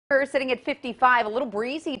We're sitting at 55, a little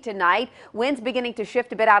breezy tonight. Winds beginning to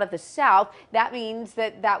shift a bit out of the south. That means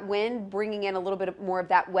that wind bringing in a little bit more of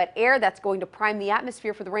that wet air that's going to prime the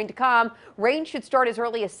atmosphere for the rain to come. Rain should start as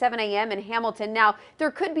early as 7 a.m. in Hamilton. Now,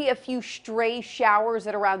 there could be a few stray showers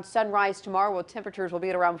at around sunrise tomorrow, where temperatures will be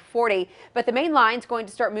at around 40. But the main line's going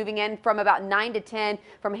to start moving in from about 9 to 10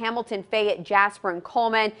 from Hamilton, Fayette, Jasper, and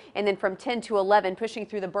Coleman, and then from 10 to 11 pushing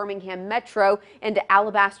through the Birmingham Metro into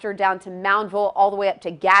Alabaster down to Moundville all the way up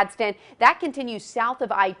to Gadsden. That continues south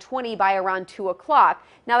of I-20 by around 2 o'clock.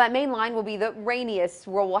 Now that main line will be the rainiest,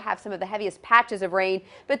 where we'll have some of the heaviest patches of rain,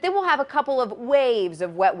 but then we'll have a couple of waves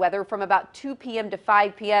of wet weather from about 2 p.m. to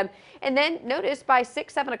 5 p.m. And then notice by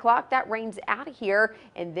 6, 7 o'clock that rain's out of here,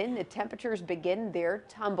 and then the temperatures begin their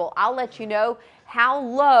tumble. I'll let you know how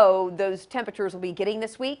low those temperatures will be getting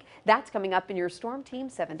this week. That's coming up in your Storm Team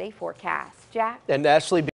 7-day forecast. Jack? And Ashley